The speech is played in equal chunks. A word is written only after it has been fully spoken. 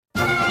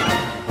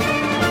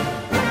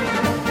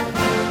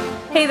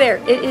Hey there,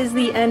 it is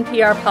the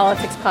NPR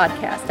Politics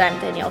Podcast.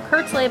 I'm Danielle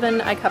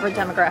Kurtzleben. I cover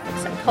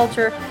demographics and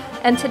culture.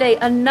 And today,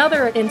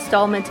 another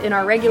installment in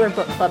our regular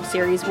book club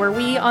series where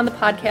we on the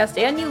podcast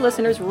and you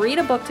listeners read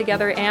a book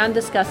together and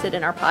discuss it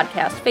in our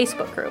podcast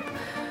Facebook group.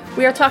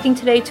 We are talking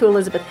today to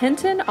Elizabeth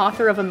Hinton,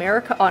 author of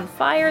America on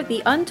Fire,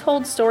 The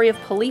Untold Story of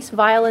Police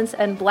Violence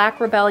and Black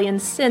Rebellion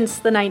Since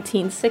the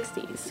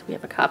 1960s. We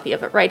have a copy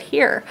of it right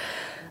here.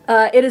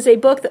 It is a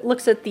book that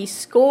looks at the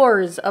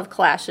scores of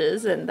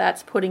clashes, and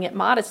that's putting it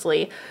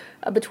modestly,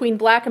 between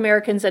Black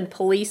Americans and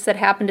police that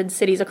happened in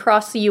cities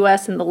across the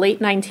U.S. in the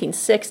late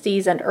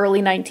 1960s and early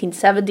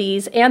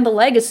 1970s, and the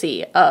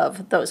legacy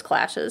of those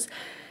clashes.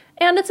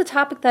 And it's a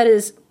topic that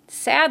is,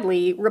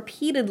 sadly,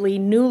 repeatedly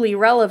newly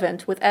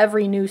relevant with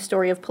every new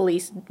story of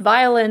police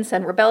violence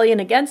and rebellion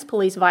against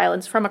police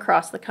violence from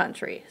across the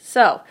country.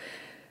 So,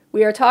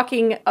 we are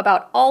talking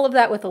about all of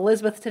that with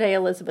Elizabeth today.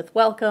 Elizabeth,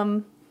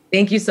 welcome.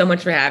 Thank you so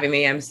much for having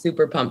me. I'm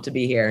super pumped to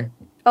be here.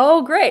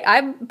 Oh, great.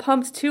 I'm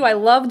pumped too. I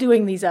love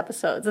doing these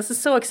episodes. This is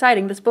so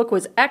exciting. This book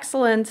was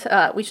excellent.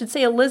 We should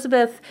say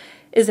Elizabeth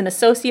is an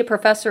associate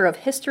professor of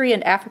history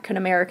and African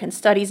American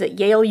studies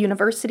at Yale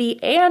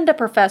University and a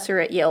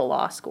professor at Yale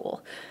Law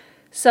School.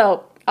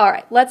 So, all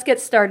right, let's get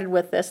started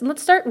with this. And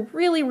let's start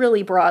really,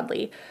 really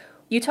broadly.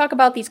 You talk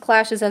about these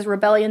clashes as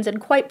rebellions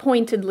and quite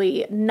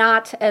pointedly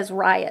not as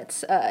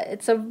riots.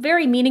 It's a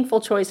very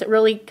meaningful choice. It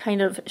really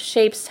kind of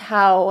shapes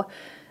how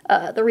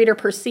the reader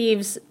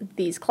perceives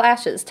these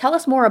clashes. Tell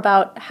us more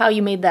about how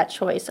you made that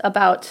choice,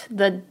 about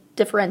the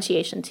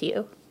differentiation to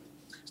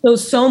you.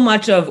 So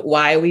much of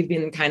why we've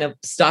been kind of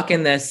stuck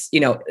in this,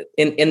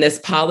 in this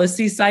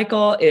policy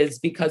cycle is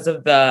because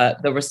of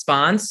the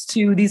response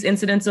to these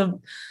incidents of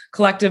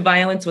collective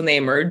violence when they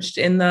emerged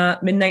in the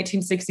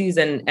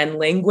mid-1960s. And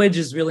language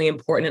is really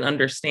important in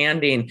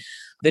understanding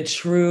the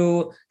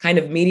true kind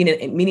of meaning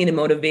and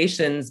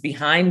motivations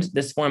behind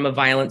this form of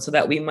violence so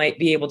that we might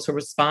be able to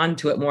respond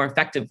to it more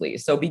effectively.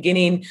 So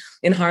beginning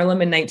in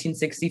Harlem in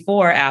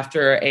 1964,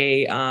 after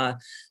a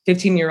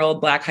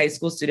 15-year-old Black high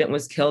school student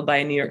was killed by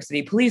a New York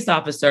City police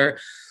officer,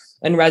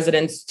 and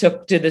residents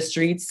took to the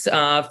streets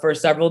for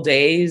several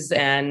days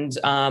and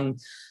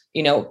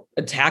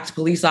attacked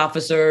police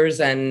officers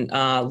and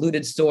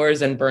looted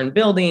stores and burned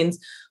buildings.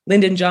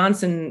 Lyndon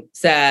Johnson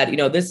said,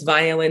 this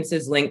violence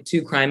is linked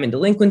to crime and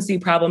delinquency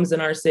problems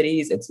in our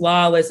cities. It's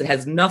lawless. It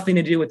has nothing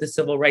to do with the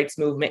civil rights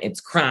movement. It's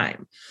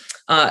crime.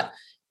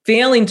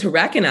 Failing to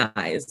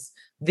recognize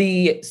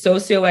the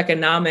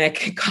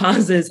socioeconomic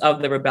causes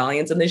of the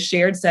rebellions and the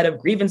shared set of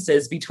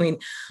grievances between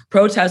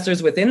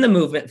protesters within the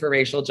movement for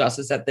racial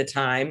justice at the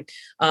time,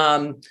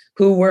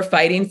 who were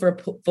fighting for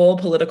full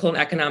political and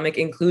economic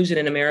inclusion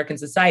in American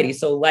society.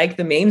 So like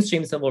the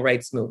mainstream civil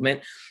rights movement,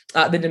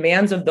 the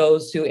demands of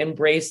those who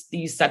embraced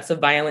these sets of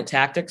violent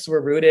tactics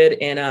were rooted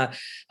in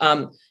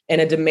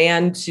a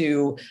demand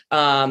to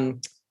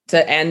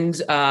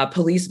end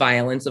police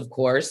violence, of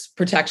course,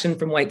 protection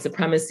from white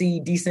supremacy,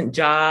 decent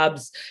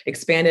jobs,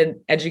 expanded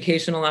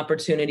educational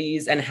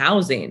opportunities, and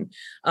housing.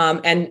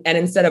 And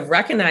instead of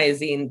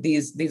recognizing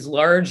these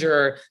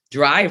larger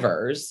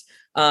drivers,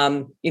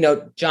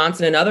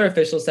 Johnson and other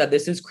officials said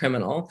this is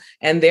criminal,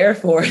 and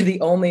therefore the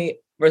only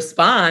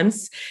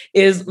response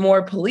is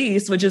more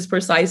police, which is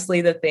precisely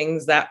the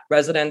things that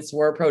residents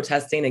were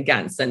protesting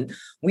against. And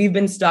we've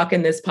been stuck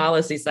in this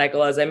policy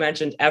cycle, as I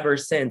mentioned, ever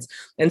since.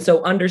 And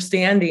so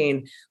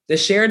understanding the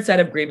shared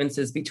set of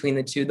grievances between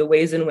the two, the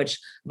ways in which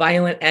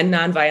violent and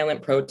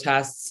nonviolent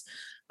protests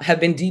have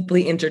been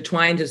deeply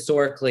intertwined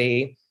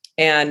historically,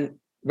 and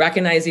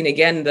recognizing,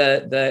 again,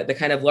 the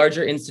kind of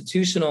larger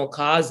institutional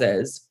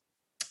causes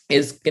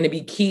is going to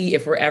be key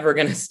if we're ever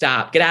going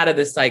to get out of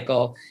this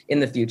cycle in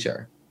the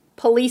future.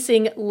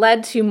 Policing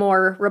led to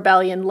more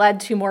rebellion, led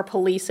to more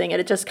policing,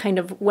 and it just kind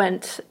of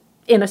went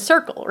in a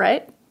circle,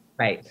 right?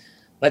 Right.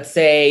 Let's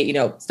say,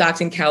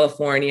 Stockton,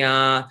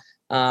 California,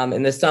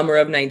 in the summer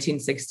of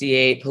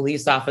 1968,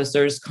 police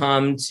officers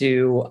come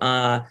to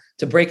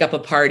break up a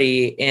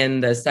party in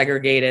the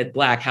segregated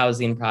Black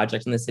housing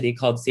project in the city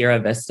called Sierra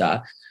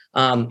Vista.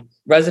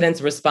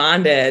 Residents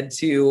responded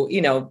to,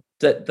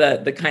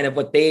 the kind of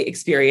what they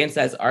experienced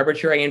as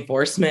arbitrary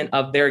enforcement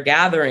of their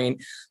gathering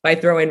by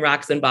throwing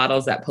rocks and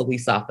bottles at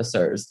police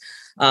officers.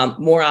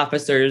 More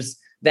officers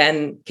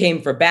then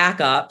came for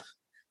backup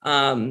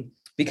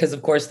because,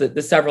 of course,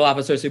 the several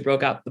officers who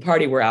broke up the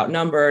party were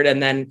outnumbered.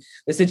 And then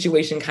the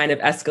situation kind of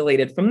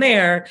escalated from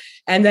there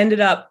and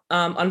ended up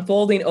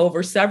unfolding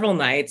over several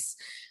nights.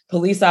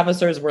 Police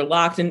officers were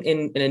locked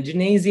in a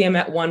gymnasium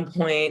at one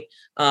point.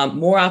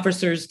 More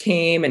officers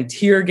came and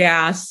tear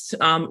gassed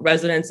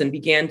residents and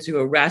began to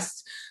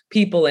arrest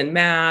people en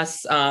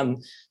masse.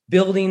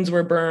 Buildings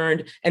were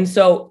burned. And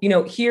so,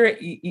 here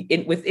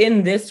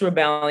within this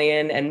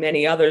rebellion and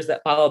many others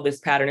that followed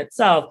this pattern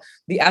itself,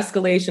 the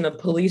escalation of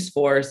police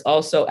force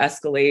also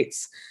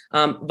escalates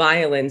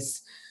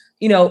violence,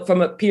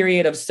 from a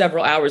period of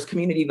several hours,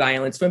 community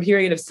violence, from a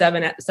period of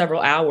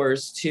several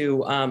hours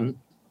to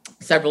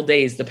several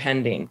days,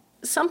 depending.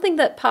 Something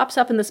that pops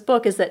up in this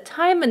book is that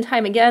time and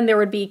time again, there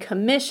would be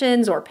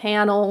commissions or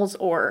panels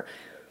or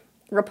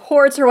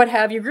reports or what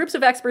have you, groups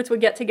of experts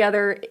would get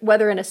together,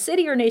 whether in a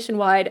city or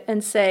nationwide,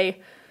 and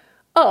say,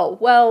 oh,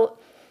 well,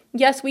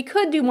 yes, we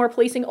could do more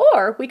policing,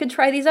 or we could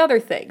try these other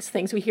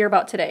things we hear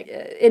about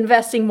today,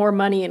 investing more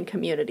money in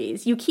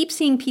communities. You keep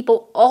seeing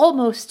people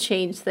almost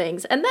change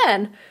things, and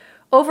then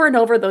over and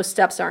over, those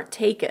steps aren't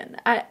taken.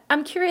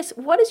 I'm curious,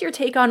 what is your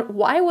take on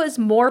why was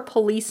more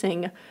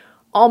policing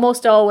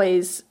almost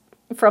always,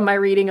 from my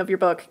reading of your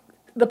book,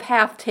 the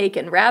path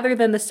taken, rather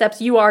than the steps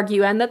you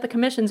argue and that the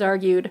commissions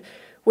argued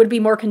would be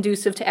more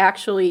conducive to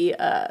actually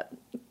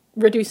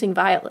reducing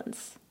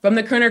violence? From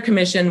the Kerner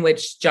Commission,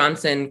 which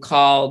Johnson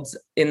called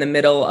in the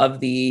middle of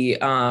the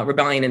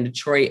rebellion in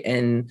Detroit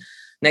in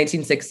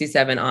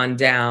 1967 on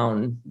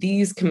down,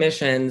 these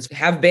commissions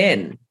have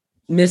been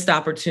missed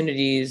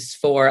opportunities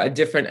for the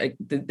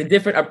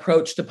different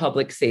approach to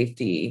public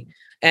safety.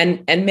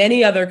 And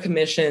many other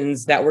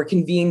commissions that were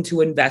convened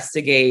to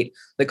investigate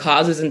the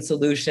causes and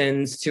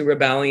solutions to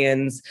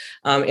rebellions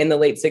in the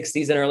late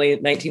 60s and early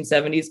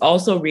 1970s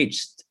also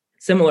reached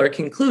similar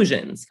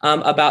conclusions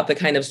about the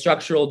kind of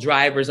structural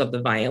drivers of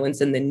the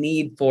violence and the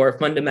need for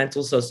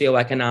fundamental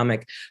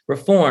socioeconomic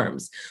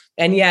reforms.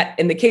 And yet,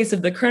 in the case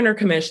of the Kerner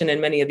Commission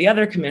and many of the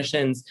other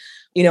commissions,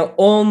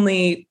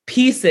 only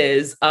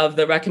pieces of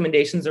the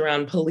recommendations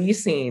around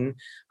policing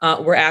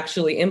were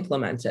actually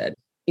implemented.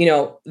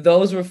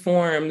 Those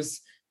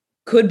reforms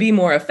could be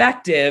more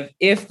effective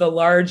if the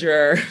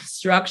larger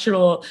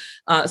structural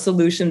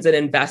solutions and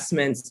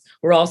investments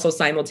were also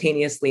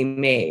simultaneously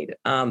made.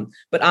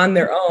 But on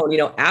their own,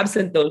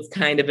 absent those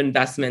kind of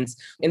investments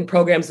in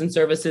programs and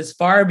services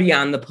far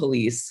beyond the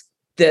police,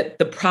 that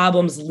the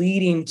problems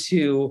leading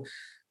to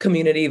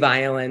community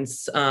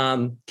violence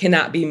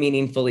cannot be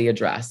meaningfully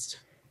addressed.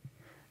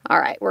 All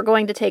right, we're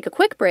going to take a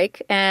quick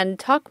break and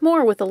talk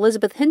more with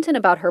Elizabeth Hinton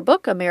about her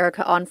book,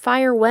 America on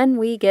Fire, when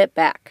we get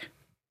back.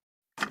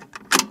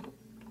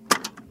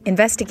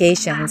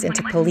 Investigations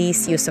into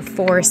police use of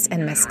force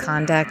and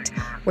misconduct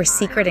were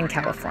secret in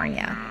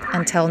California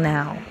until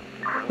now.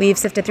 We've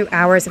sifted through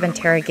hours of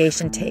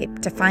interrogation tape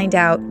to find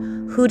out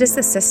who does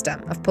the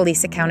system of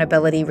police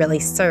accountability really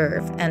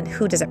serve and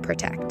who does it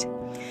protect.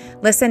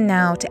 Listen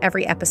now to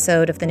every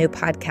episode of the new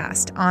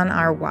podcast On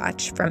Our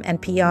Watch from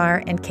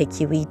NPR and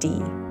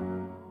KQED.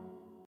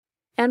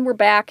 And we're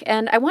back,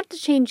 and I want to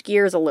change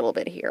gears a little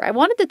bit here. I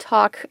wanted to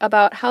talk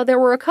about how there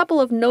were a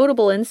couple of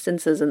notable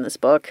instances in this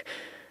book.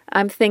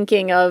 I'm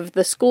thinking of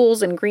the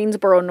schools in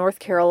Greensboro, North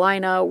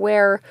Carolina,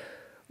 where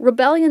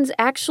rebellions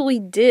actually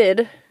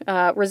did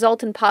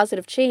result in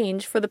positive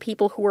change for the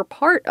people who were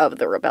part of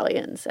the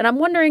rebellions. And I'm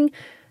wondering,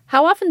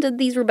 how often did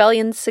these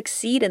rebellions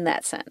succeed in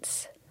that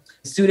sense?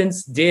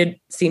 Students did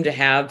seem to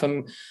have,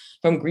 from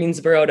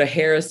Greensboro to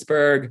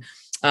Harrisburg,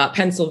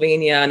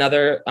 Pennsylvania,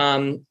 another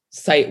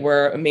site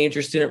where a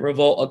major student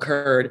revolt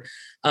occurred,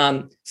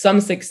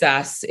 some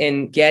success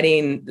in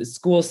getting the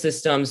school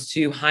systems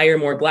to hire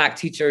more Black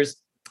teachers,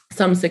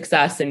 some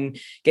success in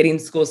getting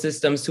school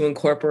systems to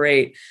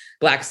incorporate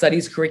Black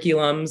studies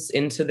curriculums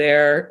into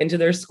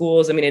their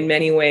schools. I mean, in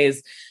many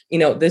ways,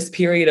 this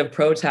period of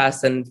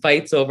protests and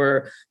fights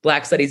over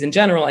Black studies in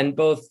general, and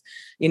both,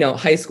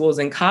 high schools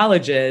and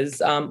colleges,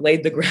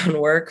 laid the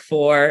groundwork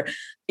for,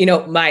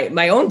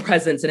 my own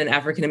presence in an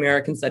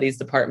African-American studies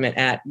department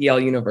at Yale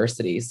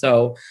University.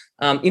 So,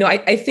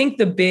 I think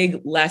the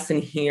big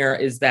lesson here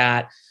is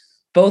that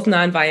both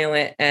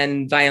nonviolent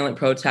and violent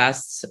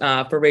protests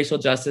for racial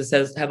justice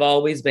have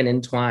always been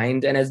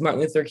entwined. And as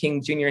Martin Luther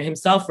King Jr.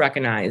 himself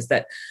recognized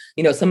that,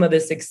 some of the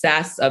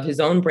success of his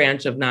own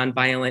branch of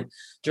nonviolent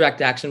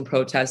direct action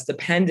protests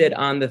depended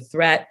on the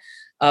threat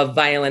of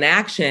violent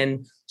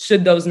action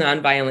should those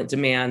nonviolent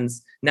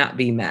demands not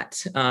be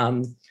met.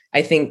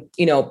 I think,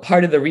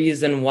 part of the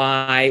reason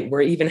why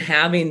we're even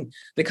having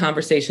the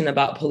conversation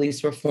about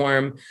police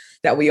reform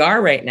that we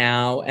are right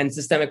now, and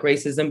systemic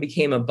racism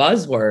became a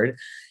buzzword,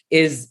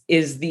 is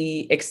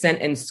the extent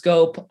and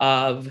scope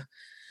of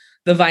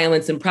the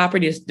violence and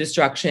property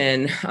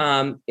destruction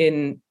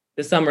in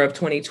the summer of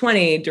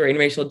 2020 during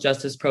racial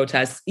justice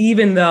protests,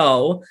 even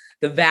though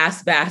the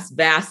vast, vast,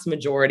 vast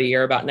majority,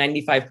 or about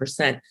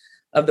 95%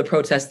 of the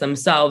protests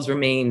themselves,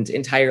 remained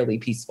entirely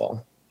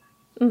peaceful.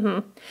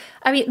 Mm-hmm.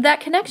 I mean, that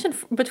connection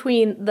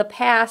between the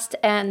past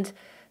and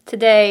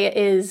today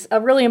is a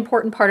really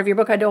important part of your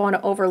book I don't want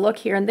to overlook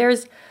here. And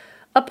there's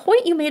a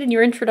point you made in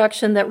your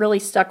introduction that really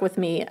stuck with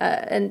me.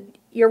 And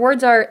your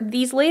words are,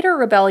 these later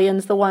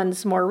rebellions, the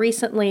ones more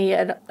recently,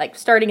 and like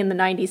starting in the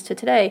 90s to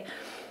today,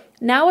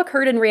 now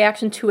occurred in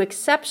reaction to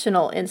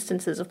exceptional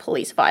instances of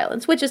police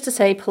violence, which is to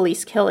say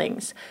police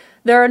killings.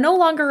 There are no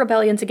longer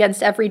rebellions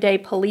against everyday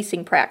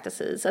policing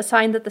practices, a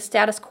sign that the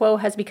status quo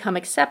has become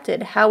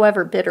accepted,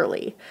 however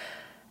bitterly.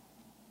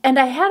 And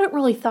I hadn't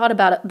really thought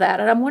about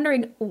that, and I'm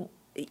wondering,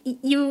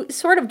 you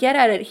sort of get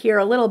at it here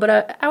a little,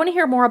 but I want to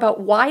hear more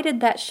about why did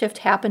that shift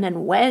happen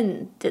and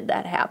when did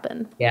that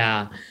happen?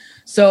 Yeah.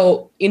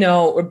 So,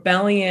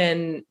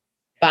 rebellion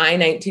by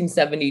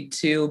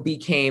 1972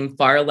 became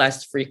far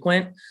less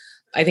frequent,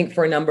 I think,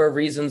 for a number of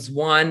reasons.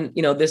 One,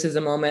 this is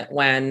a moment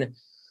when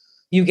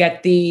You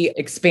get the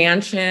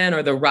expansion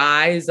or the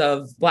rise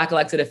of Black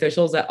elected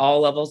officials at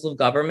all levels of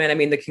government. I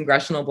mean, the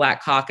Congressional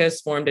Black Caucus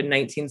formed in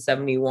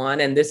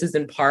 1971, and this is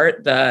in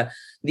part the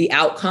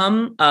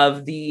outcome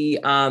of the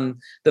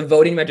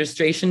voting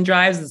registration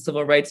drives, the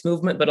civil rights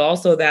movement, but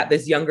also that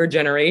this younger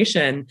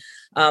generation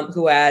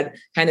who had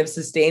kind of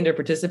sustained or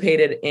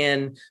participated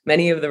in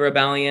many of the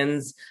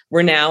rebellions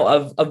were now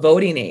of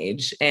voting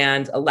age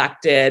and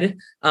elected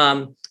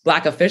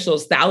Black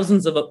officials,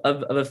 thousands of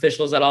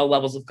officials at all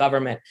levels of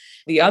government.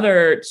 The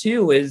other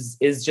too is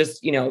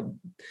just,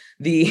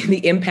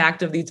 the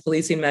impact of these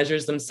policing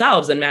measures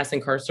themselves and mass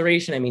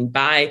incarceration. I mean,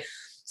 by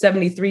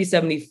 73,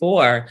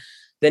 74,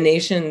 the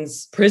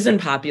nation's prison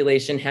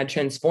population had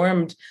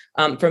transformed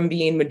from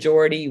being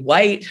majority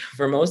white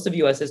for most of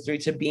U.S. history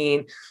to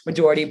being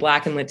majority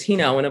Black and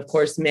Latino. And of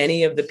course,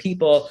 many of the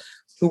people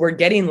who were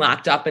getting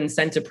locked up and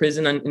sent to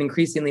prison on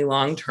increasingly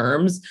long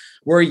terms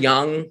were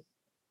young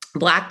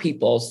Black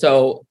people.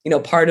 So,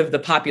 part of the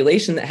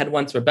population that had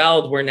once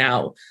rebelled were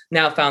now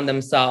found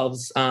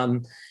themselves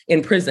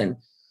in prison.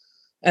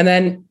 And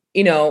then,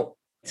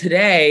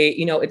 today,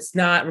 it's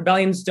not,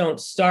 rebellions don't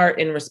start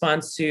in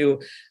response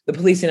to the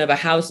policing of a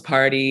house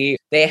party.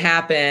 They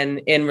happen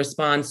in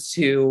response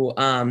to,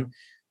 and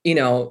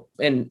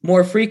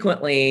more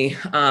frequently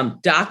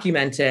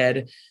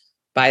documented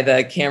by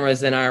the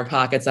cameras in our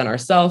pockets on our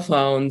cell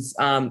phones,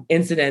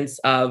 incidents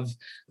of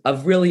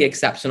really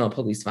exceptional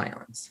police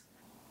violence.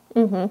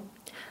 Mm-hmm.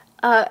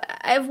 I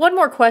have one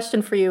more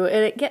question for you.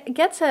 It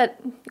gets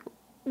at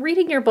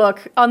reading your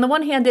book. On the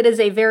one hand, it is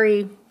a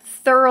very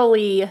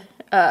thoroughly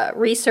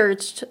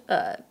researched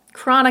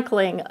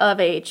chronicling of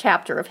a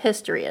chapter of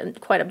history,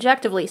 and quite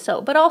objectively so.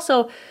 But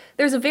also,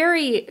 there's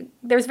very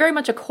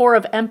much a core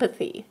of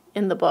empathy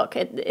in the book.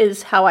 It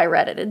is how I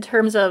read it, in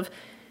terms of,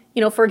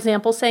 for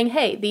example, saying,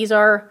 hey, these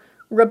are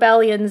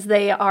rebellions.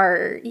 They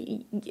are,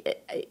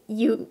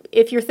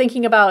 if you're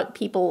thinking about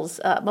people's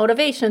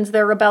motivations,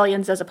 they're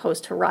rebellions as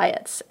opposed to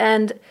riots.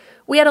 And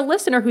we had a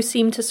listener who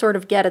seemed to sort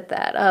of get at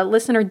that.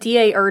 Listener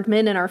D.A.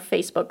 Erdman in our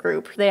Facebook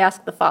group, they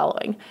asked the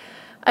following: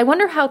 I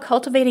wonder how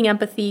cultivating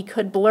empathy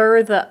could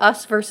blur the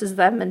us versus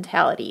them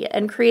mentality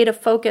and create a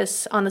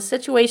focus on the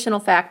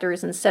situational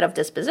factors instead of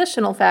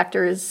dispositional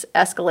factors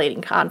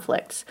escalating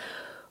conflicts.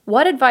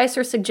 What advice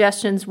or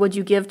suggestions would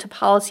you give to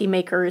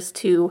policymakers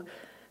to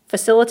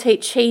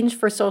facilitate change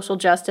for social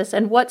justice,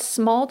 and what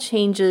small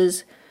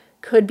changes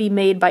could be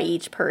made by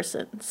each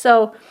person?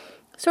 So,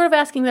 sort of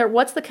asking there,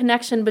 what's the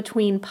connection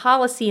between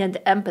policy and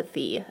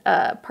empathy,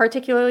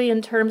 particularly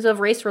in terms of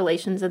race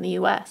relations in the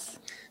U.S.?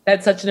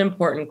 That's such an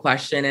important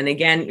question. And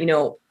again,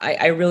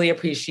 I really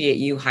appreciate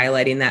you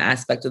highlighting that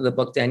aspect of the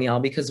book, Danielle,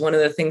 because one of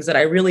the things that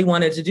I really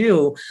wanted to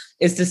do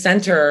is to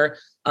center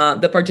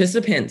the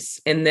participants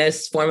in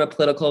this form of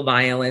political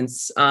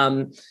violence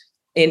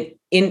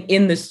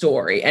in the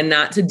story, and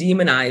not to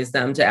demonize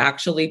them, to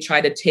actually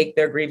try to take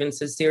their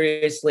grievances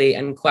seriously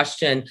and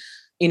question,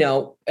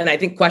 and I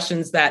think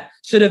questions that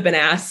should have been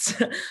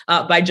asked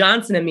by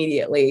Johnson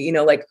immediately,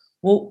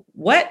 well,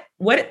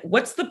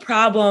 what's the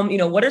problem?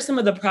 What are some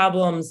of the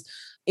problems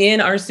in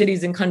our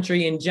cities and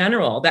country in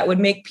general that would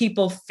make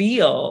people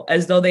feel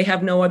as though they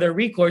have no other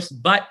recourse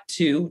but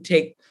to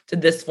take to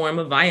this form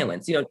of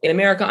violence? In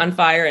America on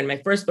Fire, and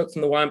my first book,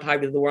 From the War on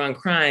Poverty to the War on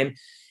Crime,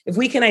 if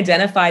we can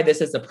identify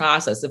this as a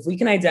process, if we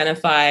can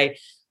identify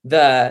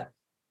the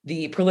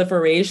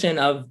proliferation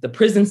of the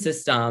prison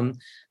system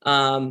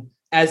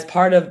as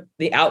part of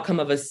the outcome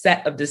of a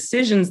set of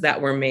decisions that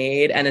were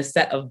made and a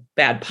set of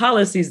bad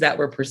policies that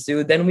were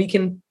pursued, then we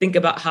can think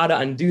about how to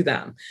undo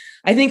them.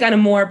 I think on a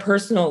more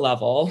personal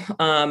level,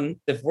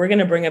 if we're going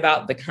to bring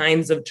about the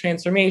kinds of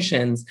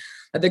transformations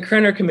that the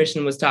Kerner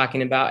Commission was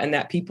talking about, and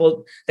that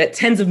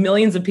tens of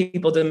millions of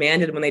people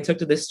demanded when they took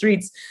to the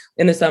streets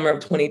in the summer of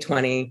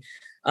 2020,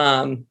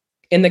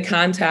 in the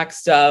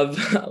context of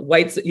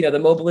whites, the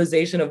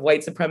mobilization of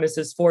white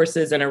supremacist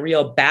forces and a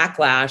real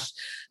backlash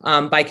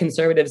by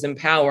conservatives in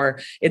power,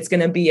 it's going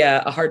to be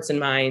a hearts and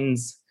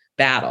minds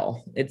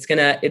battle. It's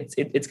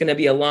gonna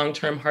be a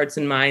long-term hearts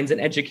and minds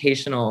and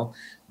educational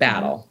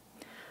battle.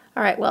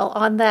 All right. Well,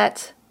 on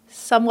that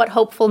somewhat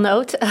hopeful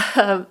note,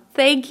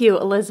 thank you,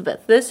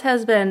 Elizabeth. This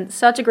has been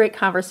such a great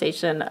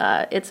conversation.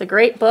 It's a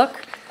great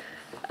book.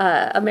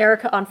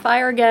 America on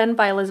Fire Again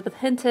by Elizabeth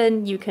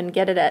Hinton. You can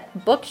get it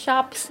at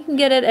bookshops. You can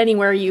get it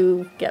anywhere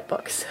you get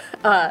books.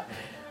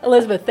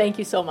 Elizabeth, thank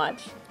you so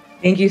much.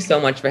 Thank you so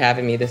much for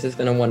having me. This has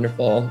been a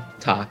wonderful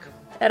talk.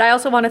 And I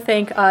also want to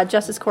thank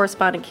Justice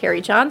Correspondent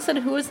Carrie Johnson,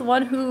 who is the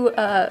one who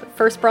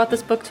first brought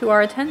this book to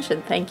our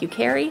attention. Thank you,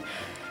 Carrie.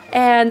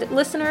 And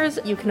listeners,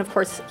 you can, of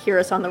course, hear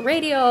us on the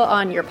radio,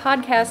 on your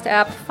podcast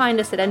app, find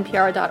us at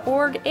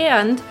npr.org,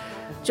 and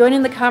join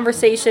in the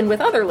conversation with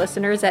other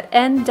listeners at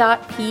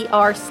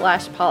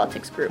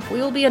n.pr/politics group. We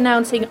will be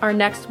announcing our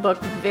next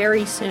book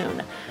very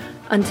soon.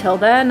 Until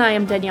then, I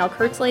am Danielle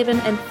Kurtzleben,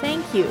 and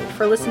thank you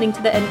for listening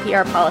to the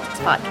NPR Politics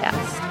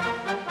Podcast.